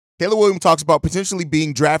Caleb Williams talks about potentially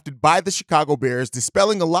being drafted by the Chicago Bears,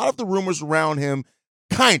 dispelling a lot of the rumors around him,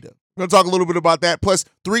 kind of. We're going to talk a little bit about that. Plus,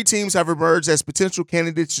 3 teams have emerged as potential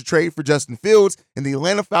candidates to trade for Justin Fields, and the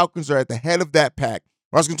Atlanta Falcons are at the head of that pack.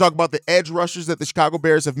 We're also going to talk about the edge rushers that the Chicago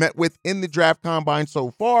Bears have met with in the draft combine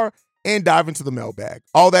so far, and dive into the mailbag.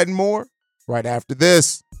 All that and more right after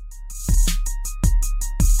this.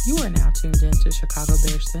 You are now tuned in to Chicago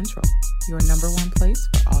Bears Central, your number one place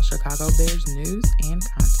for all Chicago Bears news and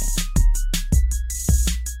content.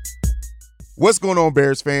 What's going on,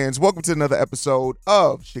 Bears fans? Welcome to another episode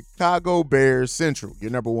of Chicago Bears Central, your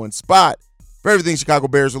number one spot for everything Chicago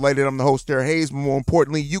Bears related. I'm the host, Tara Hayes, but more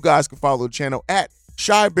importantly, you guys can follow the channel at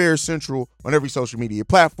Chi Bears Central on every social media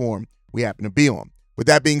platform we happen to be on. With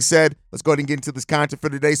that being said, let's go ahead and get into this content for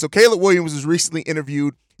today. So Caleb Williams was recently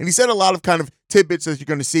interviewed, and he said a lot of kind of tidbits that you're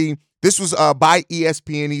going to see. This was by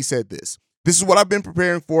ESPN. He said this is what I've been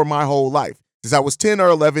preparing for my whole life. Since I was 10 or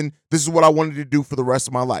 11, this is what I wanted to do for the rest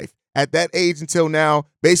of my life. At that age until now,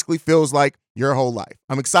 basically feels like your whole life.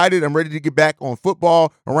 I'm excited. I'm ready to get back on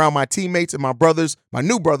football around my teammates and my brothers, my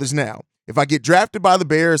new brothers now. If I get drafted by the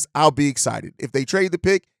Bears, I'll be excited. If they trade the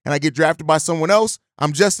pick and I get drafted by someone else,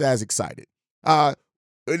 I'm just as excited.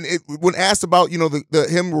 When asked about, the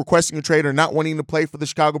him requesting a trade or not wanting to play for the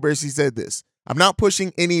Chicago Bears, he said this: I'm not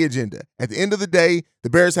pushing any agenda. At the end of the day, the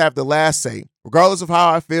Bears have the last say. Regardless of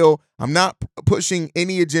how I feel, I'm not pushing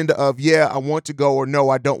any agenda of, yeah, I want to go or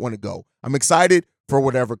no, I don't want to go. I'm excited for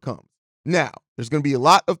whatever comes. Now, there's going to be a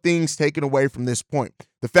lot of things taken away from this point.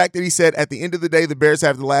 The fact that he said at the end of the day, the Bears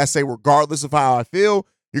have the last say regardless of how I feel,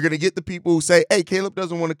 you're going to get the people who say, hey, Caleb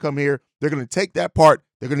doesn't want to come here. They're going to take that part.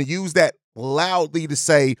 They're going to use that loudly to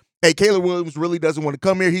say, hey, Caleb Williams really doesn't want to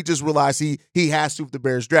come here. He just realized he has to if the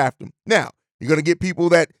Bears draft him. Now, you're going to get people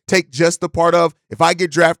that take just the part of, if I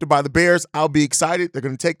get drafted by the Bears, I'll be excited. They're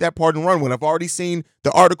going to take that part and run with it. I've already seen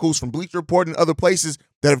the articles from Bleacher Report and other places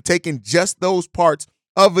that have taken just those parts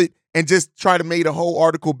of it and just try to make a whole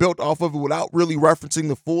article built off of it without really referencing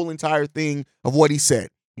the full entire thing of what he said.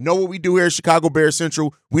 You know what we do here at Chicago Bears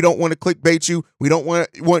Central? We don't want to clickbait you. We don't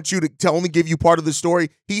want you to only give you part of the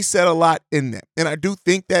story. He said a lot in that. And I do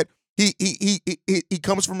think that he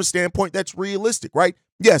comes from a standpoint that's realistic, right?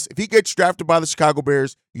 Yes, if he gets drafted by the Chicago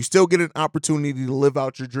Bears, you still get an opportunity to live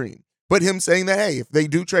out your dream. But him saying that, hey, if they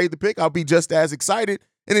do trade the pick, I'll be just as excited.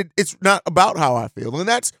 And it's not about how I feel. And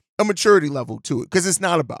that's a maturity level to it, because it's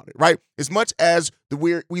not about it, right? As much as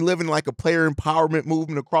we live in like a player empowerment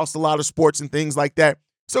movement across a lot of sports and things like that,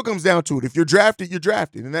 still comes down to it. If you're drafted, you're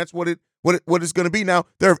drafted. And that's what it's going to be. Now,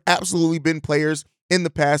 there have absolutely been players in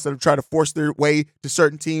the past that have tried to force their way to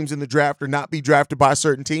certain teams in the draft or not be drafted by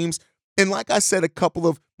certain teams. And like I said it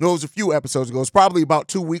was a few episodes ago, it's probably about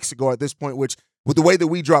 2 weeks ago at this point, which with the way that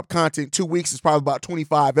we drop content, 2 weeks is probably about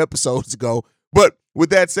 25 episodes ago. But with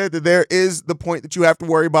that said, that there is the point that you have to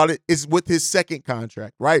worry about it is with his second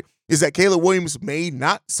contract, right? Is that Caleb Williams may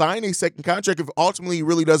not sign a second contract if ultimately he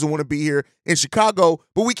really doesn't want to be here in Chicago,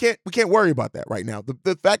 but we can't worry about that right now.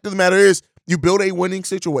 The fact of the matter is you build a winning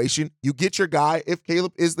situation, you get your guy if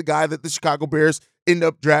Caleb is the guy that the Chicago Bears end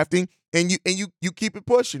up drafting, and you keep it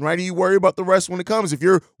pushing, right? And you worry about the rest when it comes. If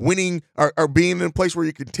you're winning or being in a place where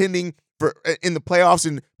you're contending for in the playoffs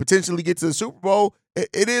and potentially get to the Super Bowl,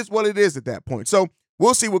 it is what it is at that point. So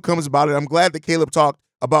we'll see what comes about it. I'm glad that Caleb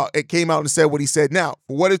came out and said what he said. Now,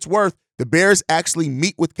 for what it's worth, the Bears actually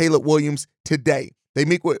meet with Caleb Williams today. They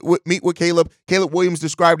meet with Caleb. Caleb Williams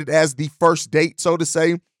described it as the first date, so to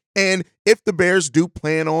say. And if the Bears do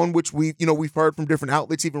plan on, which we've heard from different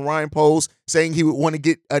outlets, even Ryan Poles saying he would want to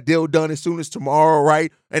get a deal done as soon as tomorrow,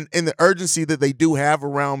 right? And the urgency that they do have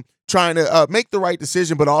around trying to make the right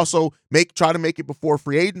decision, but also try to make it before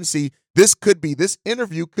free agency. This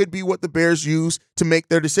interview could be what the Bears use to make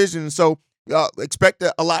their decision. And so expect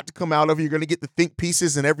a lot to come out of it. You're going to get the think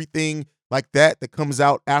pieces and everything like that comes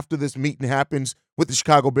out after this meeting happens with the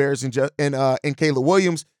Chicago Bears and Caleb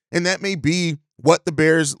Williams. And that may be what the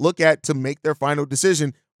Bears look at to make their final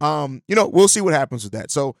decision. We'll see what happens with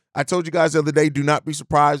that. So I told you guys the other day, do not be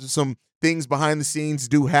surprised if some things behind the scenes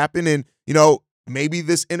do happen. And, maybe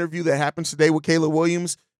this interview that happens today with Caleb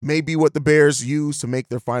Williams may be what the Bears use to make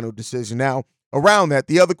their final decision. Now, around that,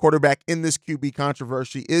 the other quarterback in this QB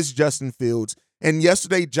controversy is Justin Fields. And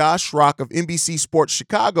yesterday, Josh Rock of NBC Sports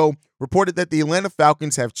Chicago reported that the Atlanta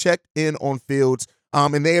Falcons have checked in on Fields,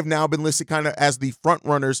 and they have now been listed kind of as the front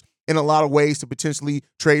runners in a lot of ways to potentially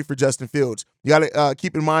trade for Justin Fields. You got to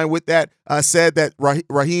keep in mind with that, said that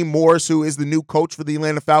Raheem Morris, who is the new coach for the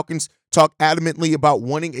Atlanta Falcons, talked adamantly about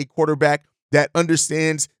wanting a quarterback that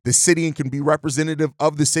understands the city and can be representative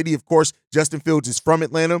of the city. Of course, Justin Fields is from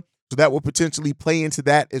Atlanta, so that will potentially play into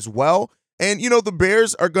that as well. And, the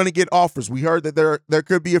Bears are going to get offers. We heard that there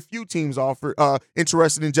could be a few teams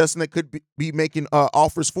interested in Justin that could be making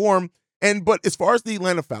offers for him. But as far as the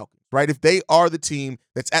Atlanta Falcons, right, if they are the team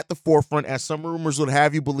that's at the forefront, as some rumors would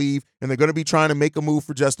have you believe, and they're going to be trying to make a move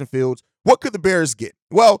for Justin Fields, what could the Bears get?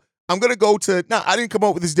 Well, I'm going to go to, I didn't come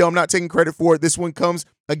up with this deal. I'm not taking credit for it. This one comes,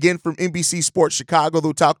 again, from NBC Sports Chicago,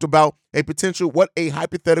 who talked about what a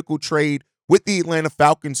hypothetical trade with the Atlanta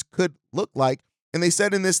Falcons could look like. And they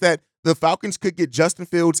said in this that the Falcons could get Justin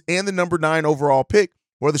Fields and the number 9 overall pick,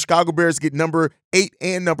 where the Chicago Bears get number 8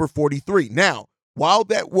 and number 43. Now, while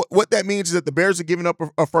what that means is that the Bears are giving up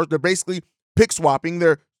a first, they're basically pick swapping.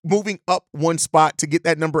 They're moving up one spot to get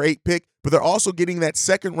that number 8 pick, but they're also getting that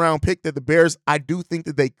second round pick that the Bears, I do think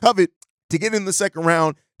that they covet to get in the second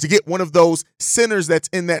round, to get one of those centers that's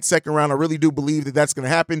in that second round. I really do believe that that's going to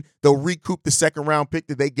happen. They'll recoup the second round pick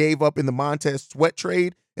that they gave up in the Montez Sweat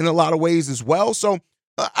trade in a lot of ways as well. So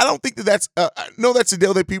I don't think that's I know that's a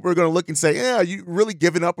deal that people are going to look and say, yeah, you really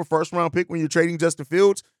giving up a first round pick when you're trading Justin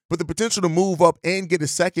Fields, but the potential to move up and get a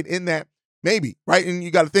second in that, maybe, right? And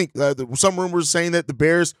you got to think, some rumors saying that the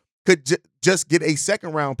Bears could just get a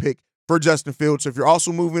second round pick for Justin Fields. So if you're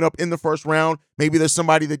also moving up in the first round, maybe there's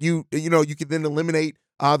somebody that you could then eliminate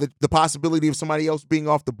the possibility of somebody else being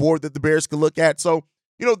off the board that the Bears could look at. So,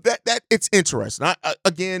 that it's interesting.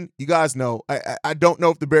 Again, you guys know, I don't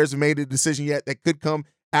know if the Bears have made a decision yet. That could come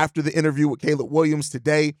after the interview with Caleb Williams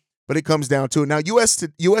today, but it comes down to it. Now,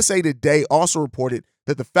 USA Today also reported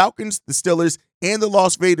that the Falcons, the Steelers, and the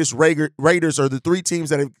Las Vegas Raiders are the 3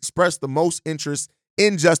 teams that have expressed the most interest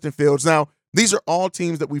in Justin Fields. Now, these are all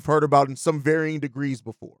teams that we've heard about in some varying degrees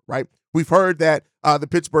before, right? We've heard that the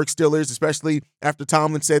Pittsburgh Steelers, especially after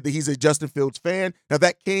Tomlin said that he's a Justin Fields fan. Now,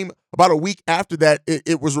 that came about a week after that.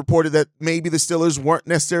 It was reported that maybe the Steelers weren't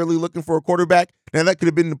necessarily looking for a quarterback. Now, that could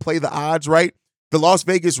have been to play the odds, right? The Las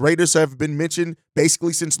Vegas Raiders have been mentioned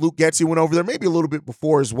basically since Luke Getsy went over there, maybe a little bit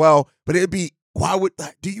before as well. But it'd be,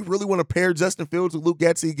 do you really want to pair Justin Fields with Luke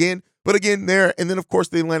Getsy again? But again, and then, of course,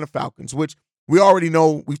 the Atlanta Falcons, which we already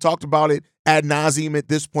know. We've talked about it ad nauseum at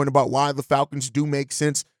this point about why the Falcons do make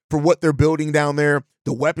sense for what they're building down there,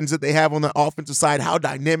 the weapons that they have on the offensive side, how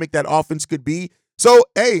dynamic that offense could be. So,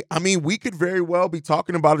 hey, we could very well be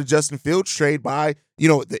talking about a Justin Fields trade by, at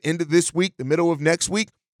the end of this week, the middle of next week.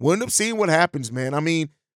 We'll end up seeing what happens, man.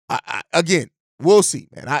 Again, we'll see,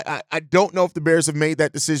 man. I don't know if the Bears have made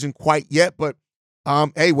that decision quite yet, but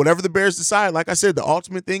hey, whatever the Bears decide, like I said, the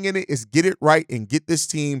ultimate thing in it is get it right and get this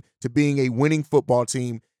team to being a winning football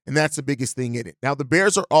team, and that's the biggest thing in it. Now, the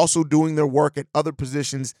Bears are also doing their work at other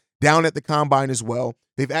positions down at the Combine as well.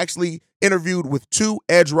 They've actually interviewed with 2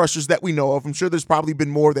 edge rushers that we know of. I'm sure there's probably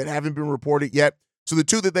been more that haven't been reported yet. So the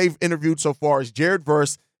 2 that they've interviewed so far is Jared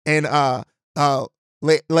Verse and Laiatu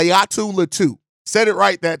Latu. Said it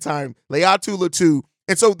right that time, Laiatu Latu.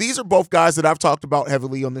 And so these are both guys that I've talked about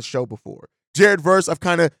heavily on this show before. Jared Verse, I've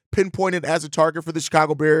kind of pinpointed as a target for the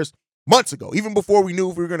Chicago Bears months ago, even before we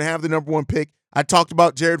knew if we were going to have the number 1 pick. I talked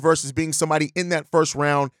about Jared Verse as being somebody in that first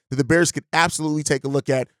round that the Bears could absolutely take a look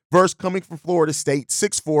at. Verse coming from Florida State,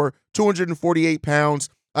 6'4", 248 pounds.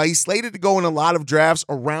 He's slated to go in a lot of drafts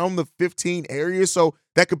around the 15 area, so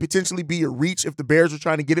that could potentially be a reach if the Bears are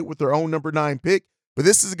trying to get it with their own number 9 pick. But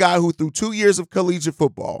this is a guy who, through 2 years of collegiate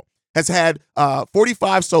football, has had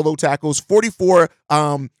 45 solo tackles, 44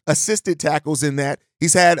 assisted tackles in that.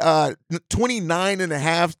 He's had 29 and a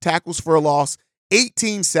half tackles for a loss,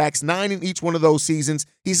 18 sacks, 9 in each one of those seasons.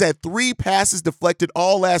 He's had 3 passes deflected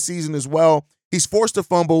all last season as well. He's forced a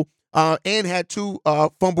fumble and had 2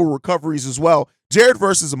 fumble recoveries as well. Jared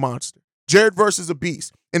Verse is a monster. Jared Verse is a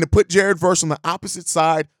beast. And to put Jared Verse on the opposite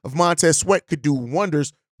side of Montez Sweat could do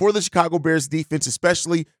wonders for the Chicago Bears defense,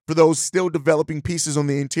 especially for those still developing pieces on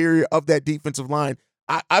the interior of that defensive line.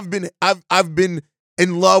 I've been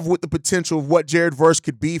in love with the potential of what Jared Verse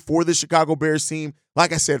could be for the Chicago Bears team,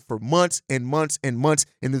 like I said, for months and months and months.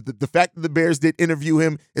 And the fact that the Bears did interview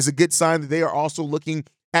him is a good sign that they are also looking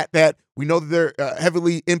at that. We know that they're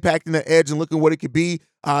heavily impacting the edge and looking at what it could be.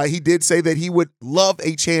 He did say that he would love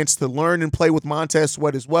a chance to learn and play with Montez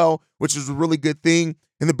Sweat as well, which is a really good thing.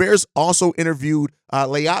 And the Bears also interviewed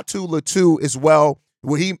Laiatu Latu as well,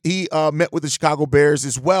 where he met with the Chicago Bears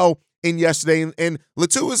as well in yesterday. And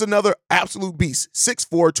Latu is another absolute beast,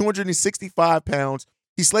 6'4", 265 pounds.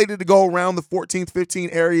 He's slated to go around the 14th, 15th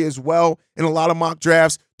area as well in a lot of mock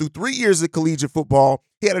drafts. Through 3 years of collegiate football,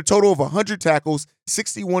 he had a total of 100 tackles,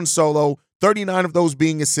 61 solo, 39 of those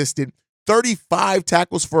being assisted, 35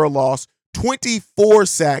 tackles for a loss, 24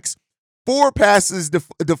 sacks, 4 passes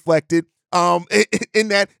deflected in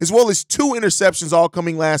that, as well as 2 interceptions all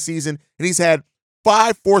coming last season. And he's had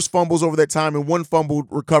 5 forced fumbles over that time and 1 fumbled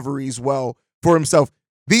recovery as well for himself.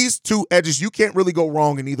 These 2 edges, you can't really go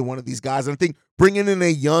wrong in either one of these guys. And I think bringing in a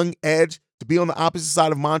young edge to be on the opposite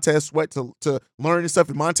side of Montez Sweat to learn this stuff,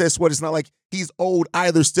 and Montez Sweat is not like he's old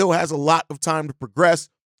either, still has a lot of time to progress.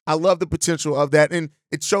 I love the potential of that, and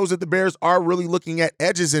it shows that the Bears are really looking at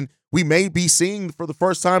edges, and we may be seeing for the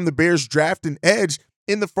first time the Bears draft an edge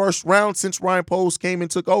in the first round since Ryan Poles came and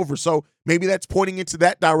took over. So maybe that's pointing into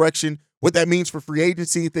that direction. What that means for free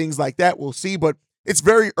agency, things like that, we'll see. But it's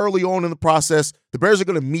very early on in the process. The Bears are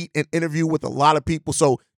going to meet and interview with a lot of people.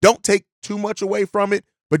 So don't take too much away from it,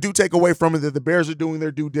 but do take away from it that the Bears are doing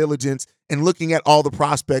their due diligence and looking at all the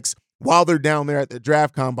prospects while they're down there at the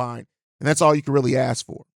draft combine. And that's all you can really ask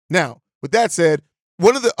for. Now, with that said,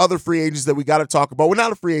 one of the other free agents that we got to talk about, well,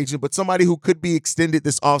 not a free agent, but somebody who could be extended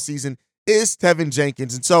this offseason is Tevin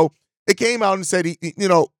Jenkins. And so it came out and said,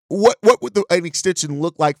 what would an extension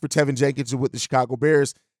look like for Tevin Jenkins with the Chicago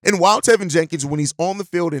Bears? And while Tevin Jenkins, when he's on the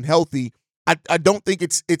field and healthy, I don't think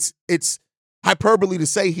it's hyperbole to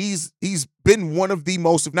say he's been one of the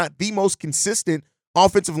most, if not the most consistent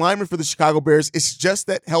offensive lineman for the Chicago Bears. It's just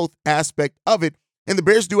that health aspect of it. And the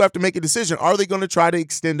Bears do have to make a decision. Are they going to try to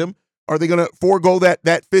extend him? Are they going to forego that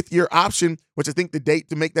 5th-year option, which I think the date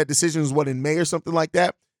to make that decision is in May or something like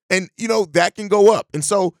that? And, that can go up. And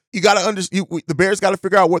so you got to understand, the Bears got to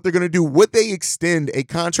figure out what they're going to do. Would they extend a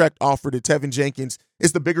contract offer to Tevin Jenkins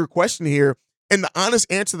is the bigger question here. And the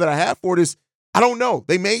honest answer that I have for it is, I don't know.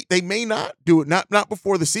 They may not do it, not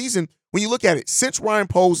before the season. When you look at it, since Ryan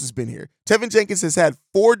Poles has been here, Tevin Jenkins has had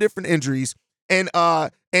 4 different injuries. And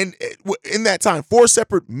in that time, 4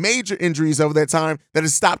 separate major injuries over that time that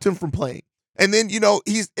has stopped him from playing. And then,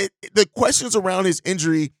 the questions around his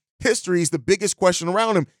injury history is the biggest question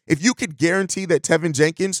around him. If you could guarantee that Tevin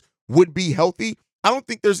Jenkins would be healthy, I don't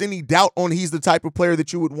think there's any doubt on he's the type of player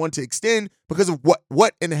that you would want to extend because of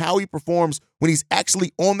what and how he performs when he's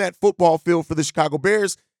actually on that football field for the Chicago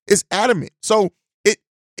Bears is adamant. So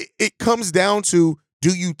it comes down to,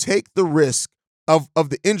 do you take the risk of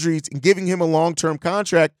the injuries and giving him a long-term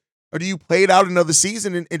contract, or do you play it out another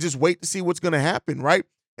season and just wait to see what's going to happen, right?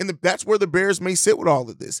 And that's where the Bears may sit with all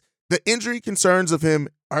of this. The injury concerns of him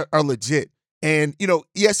are legit. And,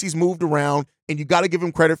 yes, he's moved around, and you got to give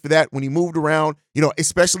him credit for that when he moved around,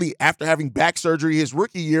 especially after having back surgery his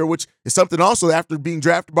rookie year, which is something also after being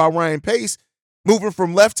drafted by Ryan Pace, moving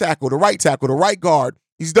from left tackle to right guard.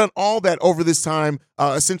 He's done all that over this time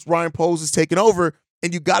since Ryan Poles has taken over.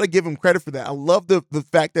 And you got to give him credit for that. I love the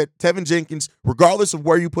fact that Tevin Jenkins, regardless of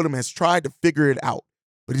where you put him, has tried to figure it out.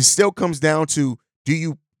 But it still comes down to,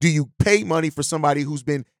 do you pay money for somebody who's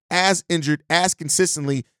been as injured as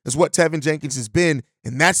consistently as what Tevin Jenkins has been?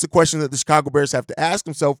 And that's the question that the Chicago Bears have to ask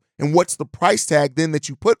themselves. And what's the price tag then that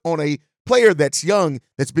you put on a player that's young,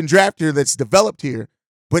 that's been drafted here, that's developed here,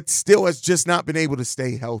 but still has just not been able to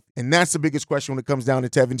stay healthy? And that's the biggest question when it comes down to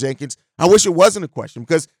Tevin Jenkins. I wish it wasn't a question,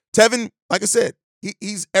 because Tevin, like I said,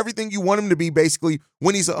 he's everything you want him to be basically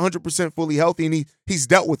when he's 100% fully healthy, and he's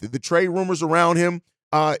dealt with it. The trade rumors around him,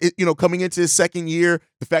 coming into his 2nd year,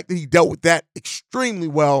 the fact that he dealt with that extremely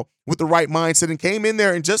well with the right mindset and came in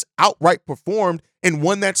there and just outright performed and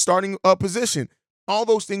won that starting position. All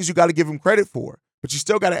those things you got to give him credit for, but you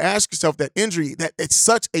still got to ask yourself, that injury, that it's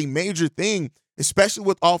such a major thing, especially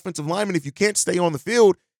with offensive linemen. If you can't stay on the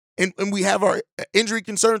field, and we have our injury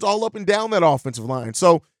concerns all up and down that offensive line.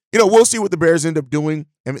 So, we'll see what the Bears end up doing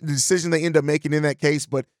and the decision they end up making in that case.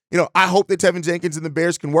 But, I hope that Tevin Jenkins and the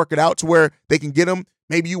Bears can work it out to where they can get him.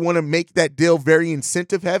 Maybe you want to make that deal very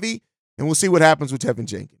incentive heavy, and we'll see what happens with Tevin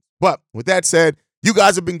Jenkins. But with that said, you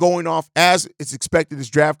guys have been going off as it's expected this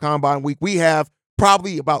draft combine week. We have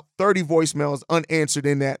probably about 30 voicemails unanswered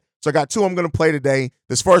in that. So I got 2 I'm going to play today.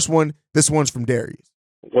 This one's from Darius.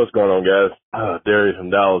 What's going on, guys? Darius from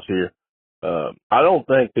Dallas here. I don't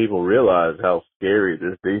think people realize how scary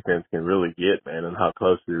this defense can really get, man, and how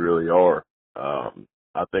close they really are.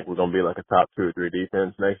 I think we're going to be like a top 2 or 3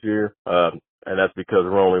 defense next year, and that's because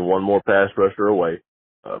we're only one more pass rusher away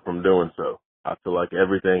from doing so. I feel like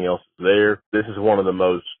everything else is there. This is one of the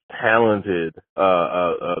most talented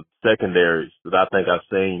secondaries that I think I've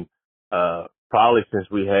seen probably since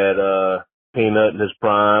we had Peanut in his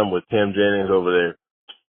prime with Tim Jennings over there.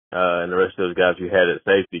 And the rest of those guys you had at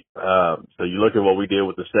safety. So you look at what we did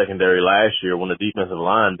with the secondary last year when the defensive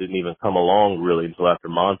line didn't even come along really until after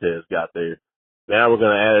Montez got there. Now we're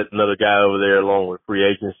going to add another guy over there along with free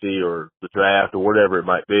agency or the draft or whatever it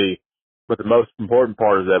might be. But the most important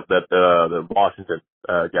part is that the Washington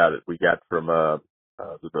guy that we got from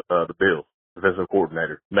the Bills, defensive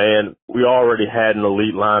coordinator. Man, we already had an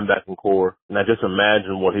elite linebacking core. Now just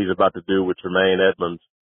imagine what he's about to do with Tremaine Edmonds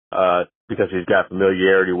because he's got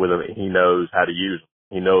familiarity with him and he knows how to use him.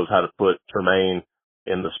 He knows how to put Tremaine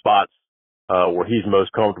in the spots where he's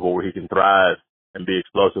most comfortable, where he can thrive and be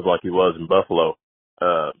explosive like he was in Buffalo.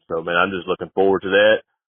 So, man, I'm just looking forward to that.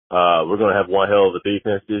 We're going to have one hell of a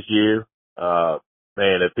defense this year.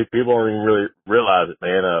 Man, if people don't even really realize it,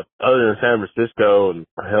 man, other than San Francisco and,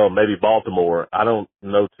 hell, maybe Baltimore, I don't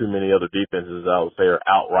know too many other defenses I would say are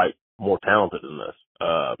outright more talented than this.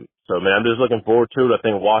 So, man, I'm just looking forward to it. I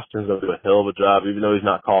think Washington's going to do a hell of a job. Even though he's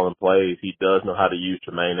not calling plays, he does know how to use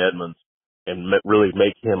Tremaine Edmonds and really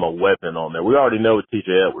make him a weapon on there. We already know what TJ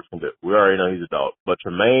Edwards can do. We already know he's a dog. But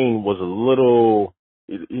Tremaine was a little –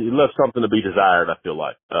 he left something to be desired, I feel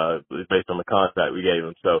like, based on the contract we gave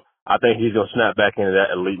him. So I think he's going to snap back into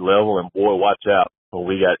that elite level. And, boy, watch out when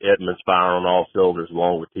we got Edmonds firing on all cylinders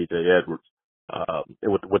along with TJ Edwards.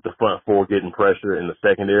 With the front four getting pressure in the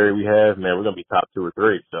secondary we have, man, we're going to be top 2 or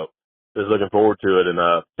 3. So just looking forward to it. And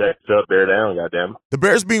check us up, bear down, goddamn. The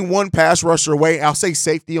Bears being one pass rusher away, I'll say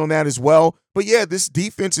safety on that as well. But, yeah, this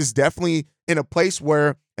defense is definitely in a place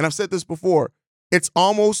where, and I've said this before, it's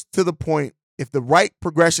almost to the point, if the right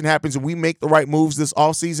progression happens and we make the right moves this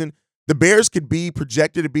offseason, the Bears could be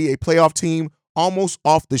projected to be a playoff team almost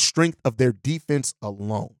off the strength of their defense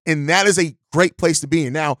alone. And that is a great place to be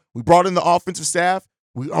in. Now, we brought in the offensive staff.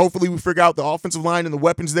 Hopefully we figure out the offensive line and the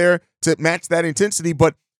weapons there to match that intensity.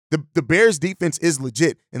 But the Bears defense is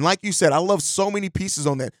legit. And like you said, I love so many pieces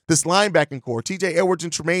on that. This linebacking core, TJ Edwards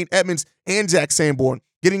and Tremaine Edmonds and Jack Sanborn,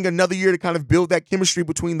 getting another year to kind of build that chemistry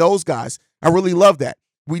between those guys. I really love that.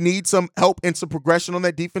 We need some help and some progression on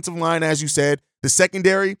that defensive line, as you said. The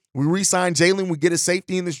secondary, we re-sign Jalen. We get a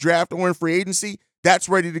safety in this draft or in free agency. That's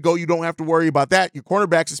ready to go. You don't have to worry about that. Your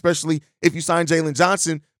cornerbacks, especially if you sign Jalen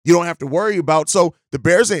Johnson, you don't have to worry about. So the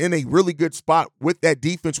Bears are in a really good spot with that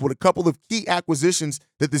defense with a couple of key acquisitions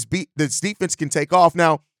that this defense can take off.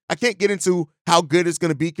 Now, I can't get into how good it's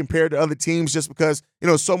going to be compared to other teams just because,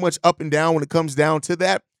 so much up and down when it comes down to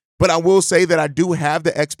that. But I will say that I do have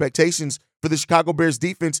the expectations for the Chicago Bears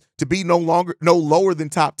defense to be no lower than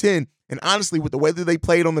top 10. And honestly, with the way that they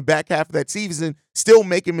played on the back half of that season, still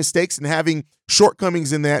making mistakes and having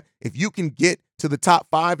shortcomings in that, if you can get to the top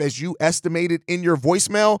 5 as you estimated in your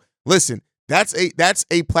voicemail, listen, that's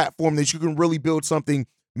a platform that you can really build something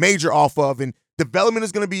major off of. And development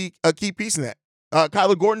is going to be a key piece in that.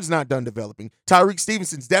 Kyler Gordon's not done developing. Tyreek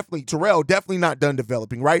Stevenson's Terrell definitely not done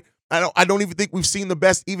developing, right? I don't even think we've seen the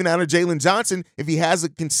best even out of Jalen Johnson if he has a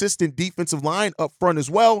consistent defensive line up front as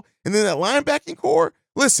well. And then that linebacking core,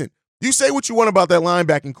 listen, you say what you want about that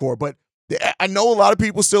linebacking core, but I know a lot of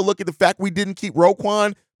people still look at the fact we didn't keep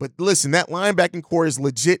Roquan, but listen, that linebacking core is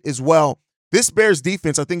legit as well. This Bears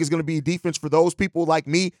defense, I think, is going to be a defense for those people like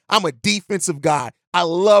me. I'm a defensive guy. I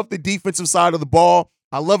love the defensive side of the ball.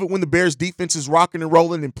 I love it when the Bears defense is rocking and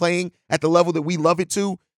rolling and playing at the level that we love it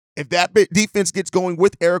to. If that defense gets going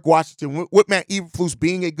with Eric Washington, with Matt Eberflus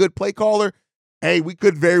being a good play caller, hey, we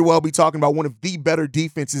could very well be talking about one of the better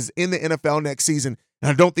defenses in the NFL next season.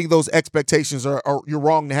 And I don't think those expectations are you're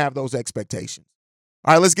wrong to have those expectations.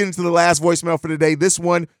 All right, let's get into the last voicemail for today. This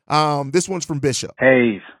one's from Bishop.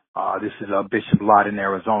 Hey, this is Bishop Lott in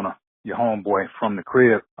Arizona, your homeboy from the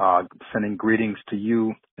crib, sending greetings to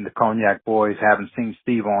you and the Cognac boys. Haven't seen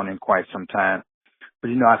Steve on in quite some time. But,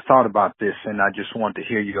 I thought about this, and I just wanted to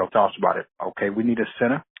hear your thoughts about it. Okay, we need a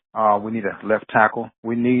center. We need a left tackle.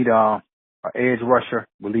 We need an edge rusher.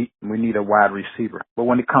 We need a wide receiver. But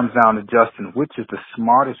when it comes down to Justin, which is the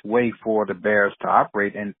smartest way for the Bears to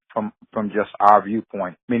operate and from just our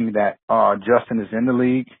viewpoint, meaning that Justin is in the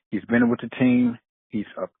league, he's been with the team, he's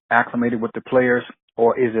acclimated with the players,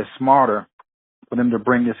 or is it smarter for them to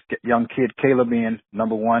bring this young kid Caleb in?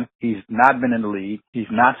 Number one, he's not been in the league. He's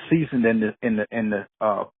not seasoned in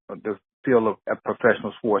the field of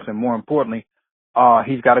professional sports, and more importantly,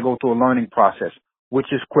 he's got to go through a learning process. Which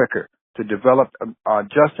is quicker, to develop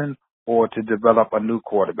Justin or to develop a new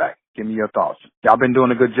quarterback? Give me your thoughts. Y'all been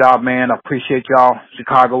doing a good job, man. I appreciate y'all.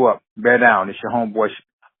 Chicago up, bear down. It's your homeboy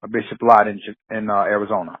Bishop Lott in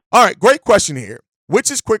Arizona. All right, great question here. Which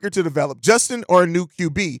is quicker to develop, Justin or a new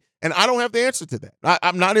QB? And I don't have the answer to that.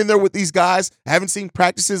 I'm not in there with these guys. I haven't seen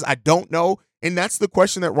practices. I don't know. And that's the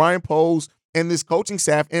question that Ryan Poles and this coaching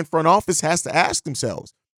staff and front office has to ask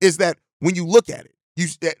themselves, is that when you look at it,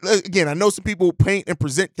 again, I know some people paint and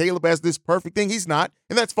present Caleb as this perfect thing. He's not,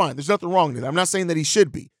 and that's fine. There's nothing wrong with it. I'm not saying that he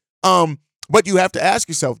should be. But you have to ask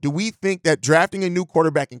yourself, do we think that drafting a new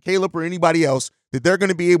quarterback in Caleb or anybody else, that they're going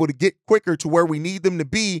to be able to get quicker to where we need them to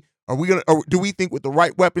be? Or do we think with the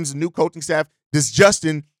right weapons and new coaching staff, does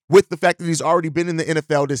Justin, with the fact that he's already been in the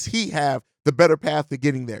NFL, does he have the better path to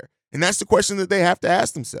getting there? And that's the question that they have to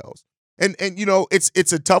ask themselves. And you know, it's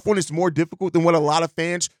a tough one. It's more difficult than what a lot of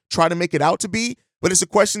fans try to make it out to be. But it's a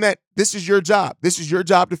question that this is your job. This is your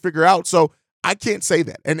job to figure out. So I can't say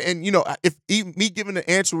that. And you know, if me giving the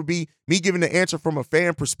answer would be me giving the answer from a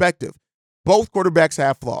fan perspective. Both quarterbacks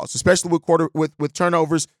have flaws, especially with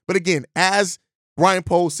turnovers. But again, as Ryan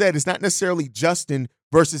Poles said, it's not necessarily Justin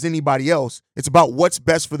versus anybody else. It's about what's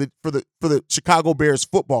best for the Chicago Bears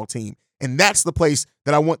football team. And that's the place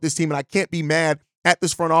that I want this team. And I can't be mad at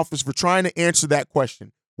this front office for trying to answer that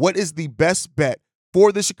question. What is the best bet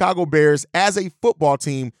for the Chicago Bears as a football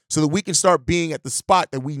team so that we can start being at the spot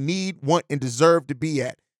that we need, want, and deserve to be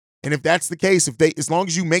at? And if that's the case, as long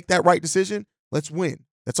as you make that right decision, let's win.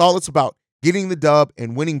 That's all it's about. Getting the dub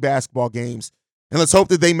and winning basketball games. And let's hope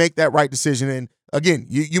that they make that right decision. And again,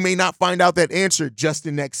 you may not find out that answer just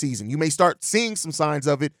in next season. You may start seeing some signs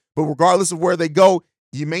of it, but regardless of where they go,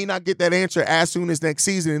 you may not get that answer as soon as next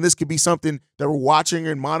season. And this could be something that we're watching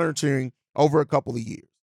and monitoring over a couple of years.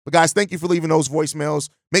 But guys, thank you for leaving those voicemails.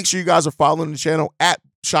 Make sure you guys are following the channel at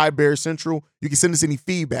Chi Bears Central. You can send us any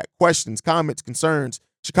feedback, questions, comments, concerns,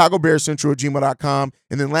 ChicagoBearsCentral@gmail.com.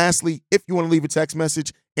 And then lastly, if you want to leave a text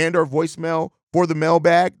message and or voicemail for the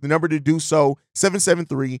mailbag, the number to do so,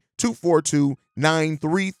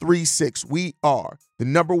 773-242-9336. We are the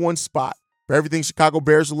number one spot for everything Chicago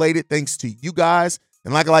Bears related, thanks to you guys.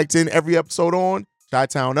 And like I like to end every episode on,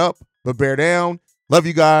 Chi-Town up, but bear down. Love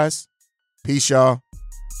you guys. Peace, y'all.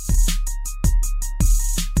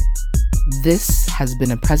 This has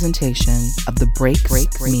been a presentation of the Break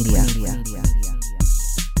Media.